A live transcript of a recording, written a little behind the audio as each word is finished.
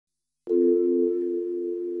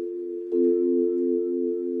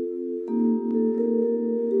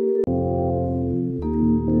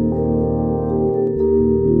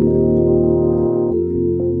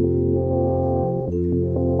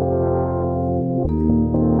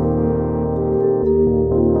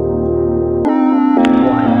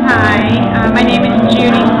My name is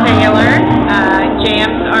Judy Saylor.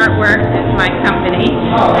 Jam's Artworks is my company,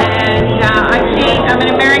 and I'm an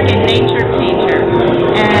American nature teacher,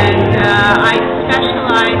 and I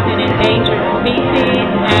specialize in endangered species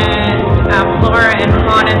and flora and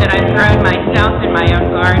fauna that I've grown myself in my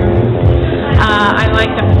own garden. I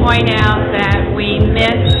like to point out that we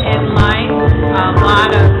miss in life a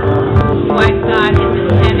lot of what God has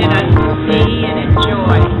intended us to see and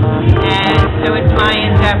enjoy, and so it's my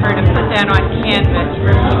endeavor to put that on canvas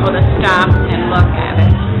for people to stop and look at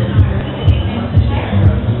it.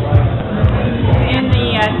 In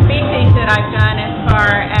the species that I've done as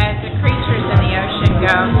far as the creatures in the ocean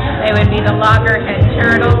go, they would be the loggerhead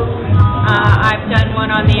turtles. I've done one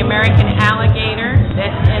on the American alligator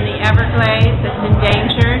that's in the Everglades, that's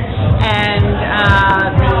endangered, and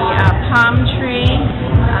the palm tree,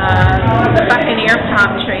 the buccaneer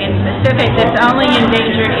palm tree in specific, that's only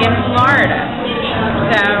endangered in Florida.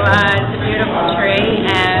 So it's a beautiful tree,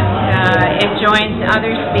 and it joins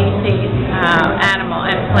other species, animal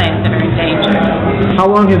and plant that are endangered. How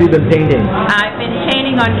long have you been painting? I've been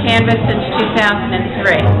painting on canvas since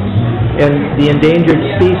 2003. And the endangered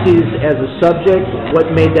species as a subject,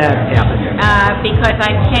 what made that happen? Because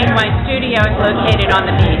my studio is located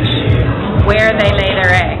on the beach, where they lay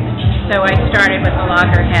their eggs. So I started with the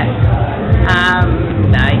loggerhead.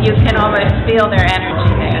 You can almost feel their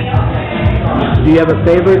energy there. Do you have a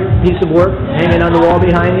favorite piece of work hanging on the wall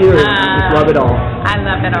behind you, or just love it all? I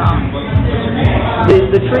love it all.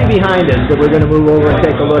 The tree behind us that we're going to move over and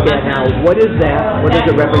take a look at now, what is that? What does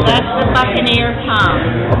it represent? That's the buccaneer palm.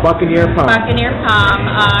 A buccaneer palm. Buccaneer palm.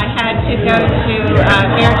 I had to go to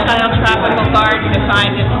Fairchild Tropical Garden to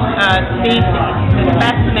find a species, a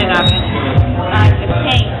specimen of it, to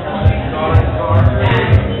paint.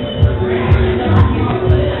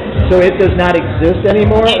 So it does not exist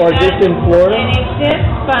anymore, or just in Florida? It exists,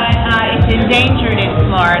 but it's endangered in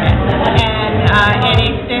Florida. And it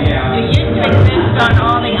used to exist on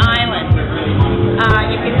all the islands.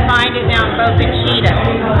 You can find it now in Boca Chica.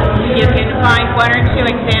 You can find one or two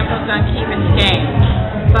examples on Key Biscayne.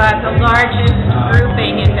 But the largest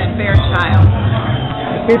grouping is at Fairchild.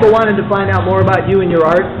 If people wanted to find out more about you and your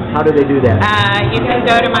art, how do they do that? You can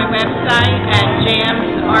go to my website at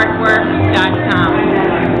jamsartworks.com.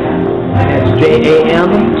 That's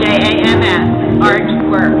J-A-M? J-A-M-S,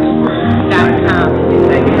 artworks.com.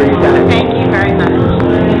 Thank you for your time. Thank you very much.